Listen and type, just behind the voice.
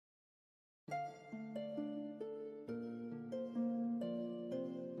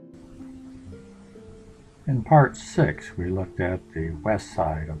In part 6, we looked at the west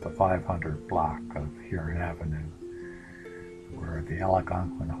side of the 500 block of Huron Avenue, where the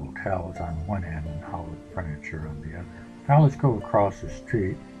Algonquin Hotel is on one end and Howard Furniture on the other. Now let's go across the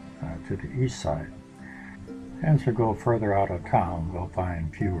street to the east side. As we go further out of town, we'll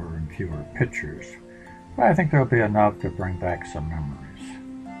find fewer and fewer pictures, but I think there'll be enough to bring back some memories.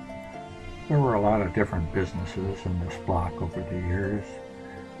 There were a lot of different businesses in this block over the years,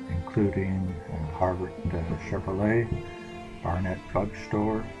 including Harvard Chevrolet, Barnett Drug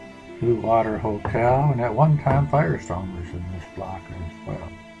Store, Blue Water Hotel, and at one time Firestone was in this block as well.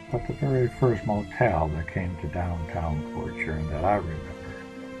 But the very first motel that came to downtown Fort Huron that I remember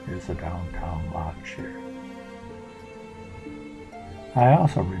is the Downtown Lodge here. I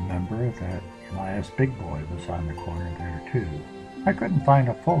also remember that Elias Big Boy was on the corner there too. I couldn't find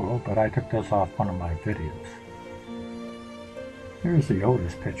a photo, but I took this off one of my videos. Here's the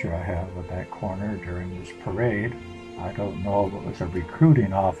oldest picture I have of that corner during this parade. I don't know if it was a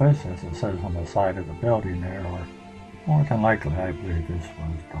recruiting office, as it says on the side of the building there, or more than likely I believe this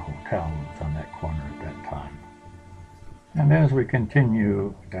was the hotel that was on that corner at that time. And as we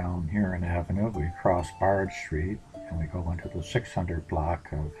continue down Huron Avenue, we cross Bard Street and we go into the 600 block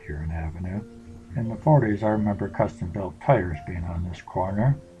of Huron Avenue. In the 40s, I remember custom-built tires being on this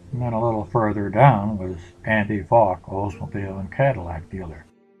corner. And then a little further down was Andy Vaughn, Oldsmobile and Cadillac dealer.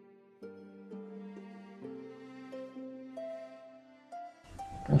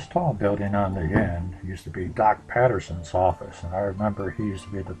 This tall building on the end used to be Doc Patterson's office, and I remember he used to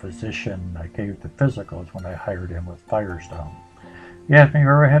be the physician that gave the physicals when I hired him with Firestone. He asked me if I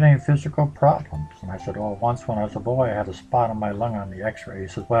ever had any physical problems, and I said, oh, once when I was a boy I had a spot on my lung on the x-ray. He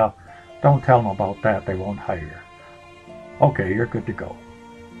said, well, don't tell them about that, they won't hire you. Okay, you're good to go.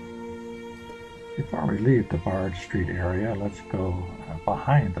 Before we leave the Bard Street area, let's go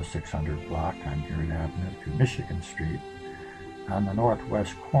behind the 600 block on Huron Avenue to Michigan Street on the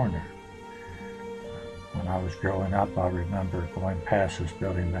northwest corner. When I was growing up, I remember going past this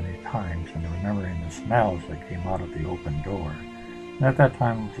building many times and remembering the smells that came out of the open door. And at that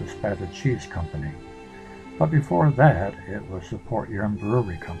time, it was the Spatted Cheese Company. But before that, it was the Fort Huron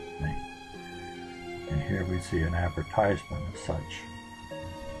Brewery Company. And here we see an advertisement as such.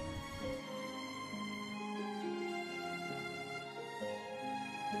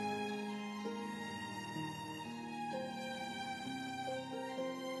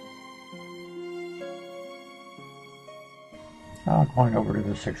 Now going over to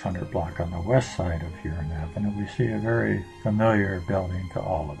the 600 block on the west side of Huron Avenue, we see a very familiar building to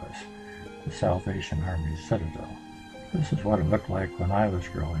all of us, the Salvation Army Citadel. This is what it looked like when I was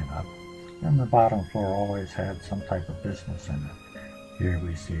growing up, and the bottom floor always had some type of business in it. Here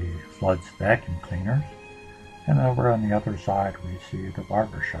we see Flood's vacuum cleaners, and over on the other side we see the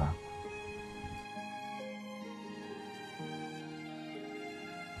barber shop.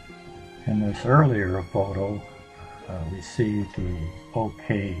 In this earlier photo, we see the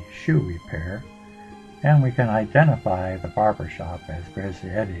OK Shoe Repair, and we can identify the barbershop as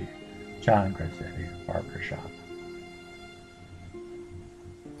Grazietti, John Grazietti Barbershop.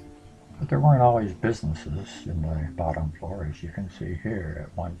 But there weren't always businesses in the bottom floor, as you can see here.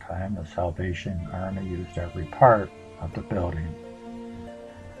 At one time, the Salvation Army used every part of the building.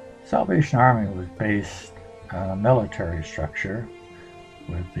 Salvation Army was based on a military structure,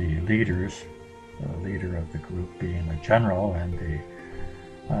 with the leaders, the leader of the group being a general and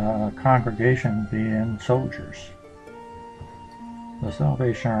the congregation being soldiers. The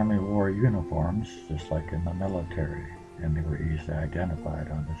Salvation Army wore uniforms just like in the military, and they were easily identified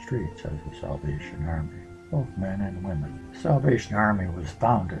on the streets as the Salvation Army, both men and women. The Salvation Army was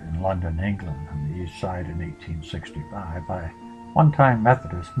founded in London, England on the east side in 1865 by one-time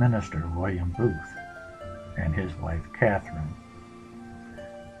Methodist minister William Booth and his wife Catherine.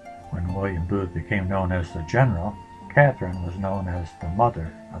 When William Booth became known as the General, Catherine was known as the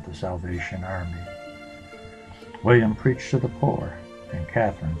Mother of the Salvation Army. William preached to the poor, and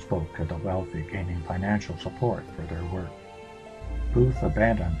Catherine spoke to the wealthy, gaining financial support for their work. Booth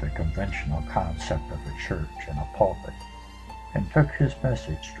abandoned the conventional concept of a church and a pulpit, and took his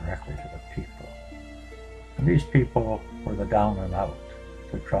message directly to the people. And these people were the down and out,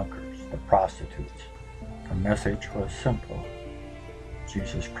 the drunkards, the prostitutes. The message was simple.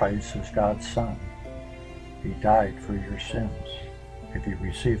 Jesus Christ is God's Son. He died for your sins. If you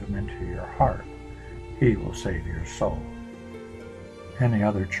receive Him into your heart, He will save your soul. Many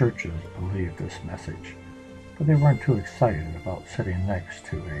other churches believed this message, but they weren't too excited about sitting next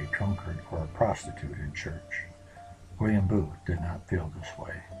to a drunkard or a prostitute in church. William Booth did not feel this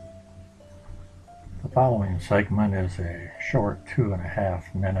way. The following segment is a short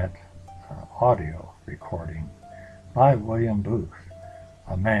 2.5-minute audio recording by William Booth,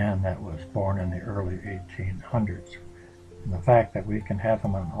 a man that was born in the early 1800s. And the fact that we can have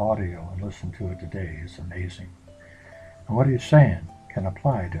him on audio and listen to it today is amazing. And what he's saying can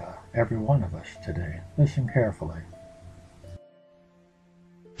apply to every one of us today. Listen carefully.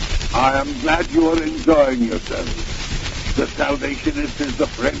 I am glad you are enjoying yourself. The Salvationist is the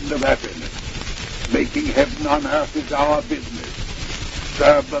friend of happiness. Making heaven on earth is our business.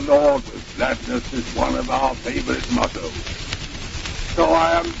 Serve the Lord with gladness is one of our favorite mottos. So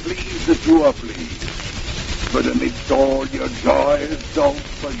I am pleased that you are pleased. But amidst all your joys, don't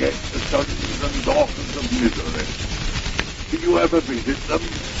forget the sons and daughters of misery. Do you ever visit them?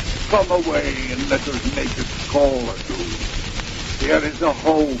 Come away and let us make a call or two. Here is a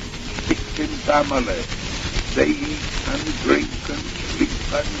home, fixed in family. They eat and drink and sleep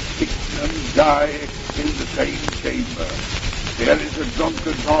and sick and die in the same chamber. There is a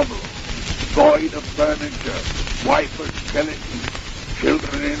drunken hovel, void of furniture, wife a skeleton,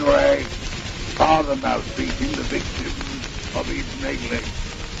 children in rags, father maltreating the victims of his neglect.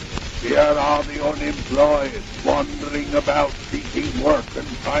 Here are the unemployed, wandering about seeking work and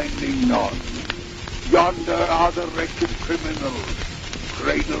finding none. Yonder are the wretched criminals,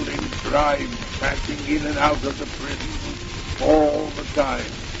 cradled in crime, passing in and out of the prison all the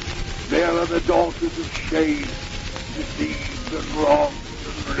time. There are the daughters of shame, deceived and wronged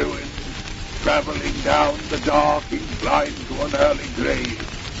and ruined, traveling down the dark incline to an early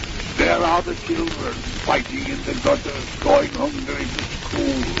grave. There are the children, fighting in the gutters, going hungry to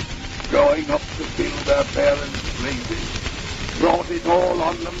school, growing up to fill their parents' places. Brought it all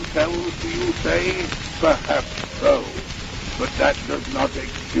on themselves, do you say? Perhaps so. But that does not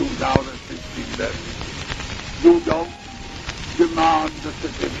excuse our assisting them. You don't demand the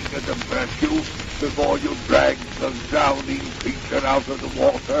certificate of virtue before you drag the drowning creature out of the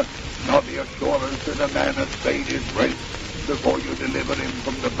water, nor the assurance that a man has paid his rent before you deliver him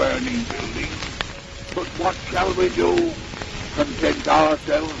from the burning building. But what shall we do? Content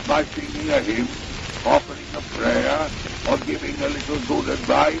ourselves by singing a hymn, offering a prayer, or giving a little good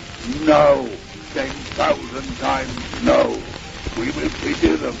advice? No. 10,000 times no. We will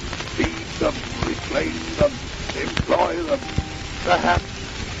pity them, feed them, reclaim them, employ them.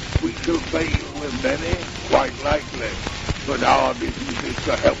 Perhaps we shall fail with many, quite likely, but our business is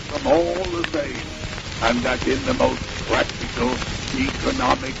to help them all the same, and that in the most practical,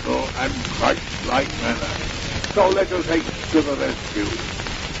 economical, and Christ-like manner. So let us haste to the rescue,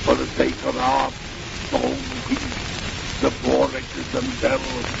 for the sake of our own peace, the poor wretches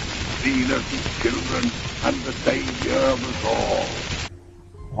themselves, the innocent children, and the Savior of us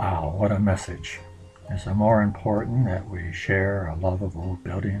all. Wow, what a message. Is it more important that we share a love of old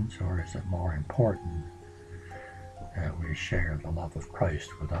buildings, or is it more important that we share the love of Christ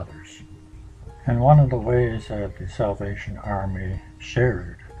with others? And one of the ways that the Salvation Army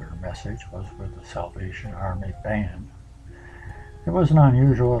shared their message was with the Salvation Army Band. It wasn't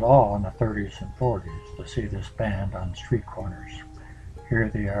unusual at all in the 30s and 40s to see this band on street corners. Here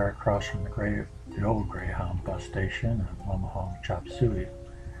they are across from the old Greyhound bus station in Limahong Chop Suey.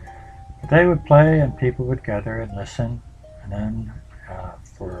 But they would play and people would gather and listen, and then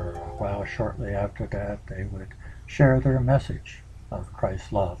for a while shortly after that they would share their message of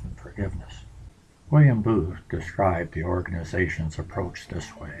Christ's love and forgiveness. William Booth described the organization's approach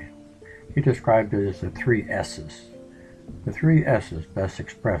this way. He described it as the 3 S's. The 3 S's best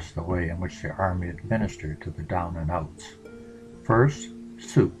express the way in which the Army administered to the down and outs. First,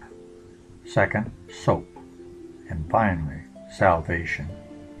 soup. Second, soap. And finally, salvation.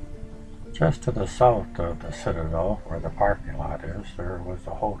 Just to the south of the Citadel, where the parking lot is, there was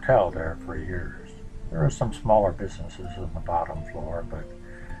a hotel there for years. There were some smaller businesses on the bottom floor, but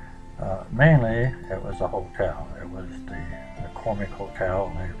mainly it was a hotel. It was the McCormick Hotel,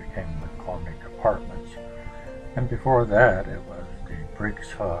 and later became the McCormick Apartments. And before that, it was the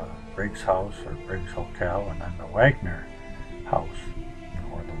Briggs House or Briggs Hotel, and then the Wagner House,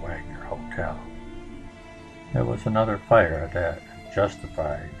 or the Wagner Hotel. There was another fire that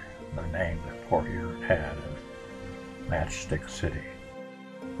justified the name that Port Huron had of Matchstick City.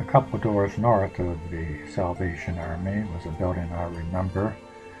 A couple doors north of the Salvation Army was a building I remember,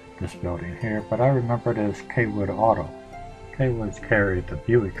 this building here, but I remember it as Kaywood Auto. Kaywoods carried the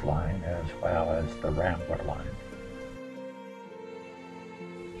Buick line as well as the Rambler line.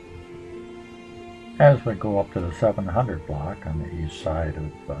 As we go up to the 700 block on the east side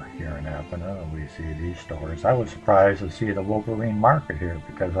of Huron Avenue, we see these stores. I was surprised to see the Wolverine Market here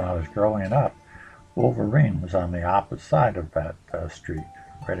because when I was growing up, Wolverine was on the opposite side of that street,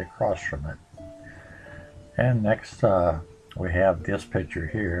 right across from it. And next We have this picture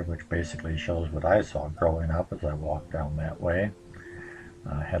here, which basically shows what I saw growing up as I walked down that way.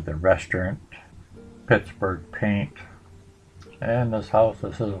 I had the restaurant, Pittsburgh Paint, and this house,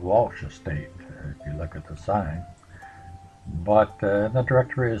 this is Walsh Estate, if you look at the sign. But in the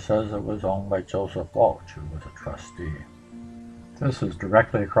directory it says it was owned by Joseph Walsh, who was a trustee. This is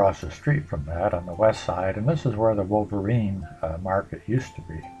directly across the street from that on the west side, and this is where the Wolverine market used to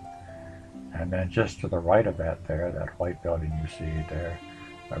be. And then just to the right of that there, that white building you see there,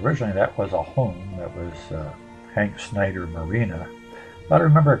 originally that was a home that was Hank Snyder Marina. But I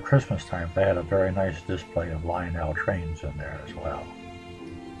remember at Christmas time they had a very nice display of Lionel trains in there as well.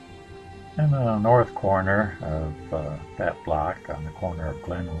 And on the north corner of that block, on the corner of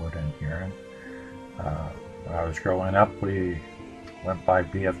Glenwood and Huron, when I was growing up, we went by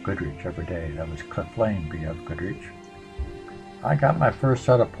B.F. Goodrich every day. That was Cliff Lane, B.F. Goodrich. I got my first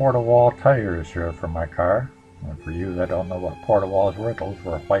set of Porta-Wall tires here for my car. And for you that don't know what Porta-Walls were, those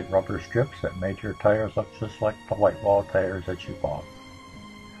were white rubber strips that made your tires look just like the white wall tires that you bought.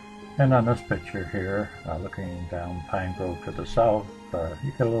 And on this picture here, looking down Pine Grove to the south,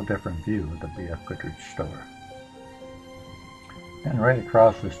 you get a little different view of the B.F. Goodrich store. And right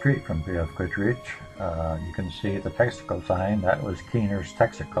across the street from B.F. Goodrich, you can see the Texaco sign. That was Keener's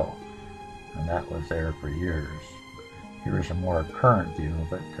Texaco, and that was there for years. Here's a more current view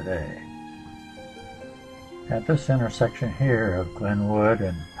of it today. At this intersection here of Glenwood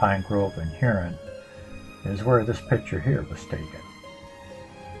and Pine Grove and Huron is where this picture here was taken.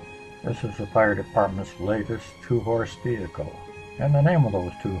 This is the fire department's latest two-horse vehicle, and the name of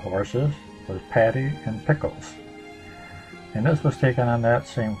those two horses was Patty and Pickles. And this was taken on that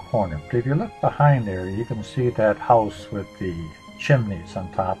same corner. But if you look behind there, you can see that house with the chimneys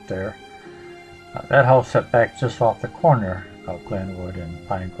on top there. That house set back just off the corner of Glenwood and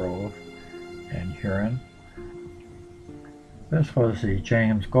Pine Grove and Huron. This was the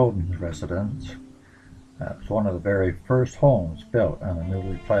James Golden's residence. It was one of the very first homes built on the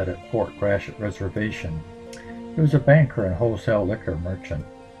newly platted Fort Gratiot Reservation. He was a banker and wholesale liquor merchant,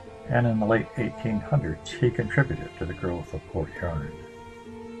 and in the late 1800s he contributed to the growth of Port Huron.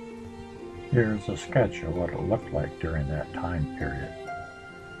 Here's a sketch of what it looked like during that time period.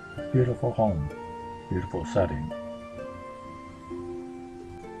 Beautiful home, beautiful setting.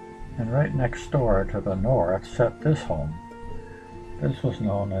 And right next door to the north sat this home. This was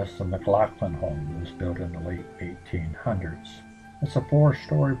known as the McLaughlin home. It was built in the late 1800s. It's a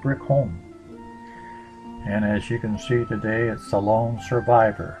 4-story brick home. And as you can see today, it's the lone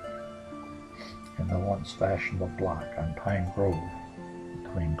survivor in the once fashionable block on Pine Grove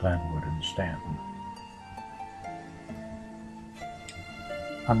between Glenwood and Stanton.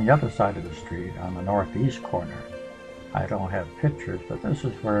 On the other side of the street, on the northeast corner, I don't have pictures, but this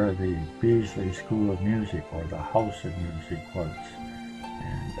is where the Beasley School of Music, or the House of Music, was.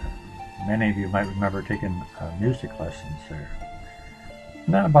 And many of you might remember taking music lessons there.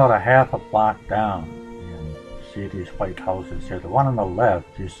 And then about a half a block down, you see these white houses here. The one on the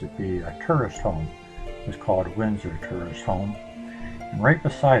left used to be a tourist home. It was called Windsor Tourist Home. And right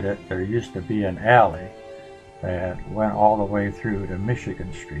beside it, there used to be an alley that went all the way through to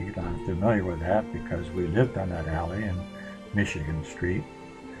Michigan Street. I'm familiar with that because we lived on that alley in Michigan Street.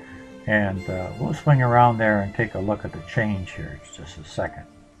 And we'll swing around there and take a look at the change here in just a second.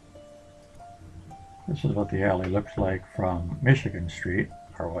 This is what the alley looks like from Michigan Street,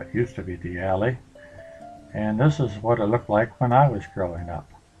 or what used to be the alley. And this is what it looked like when I was growing up.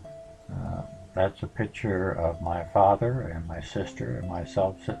 That's a picture of my father and my sister and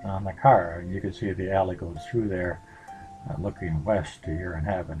myself sitting on the car. And you can see the alley goes through there, looking west to Huron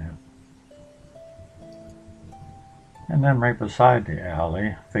Avenue. And then right beside the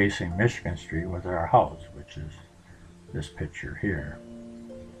alley, facing Michigan Street, was our house, which is this picture here.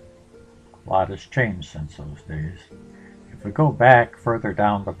 A lot has changed since those days. If we go back further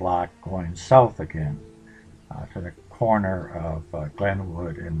down the block, going south again, to the corner of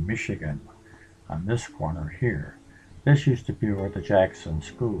Glenwood and Michigan, on this corner here, this used to be where the Jackson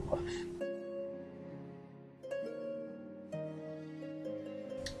School was.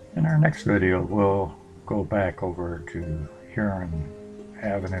 In our next video, we'll go back over to Huron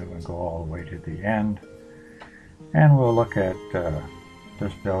Avenue and go all the way to the end, and we'll look at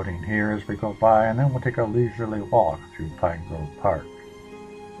this building here as we go by, and then we'll take a leisurely walk through Pine Grove Park.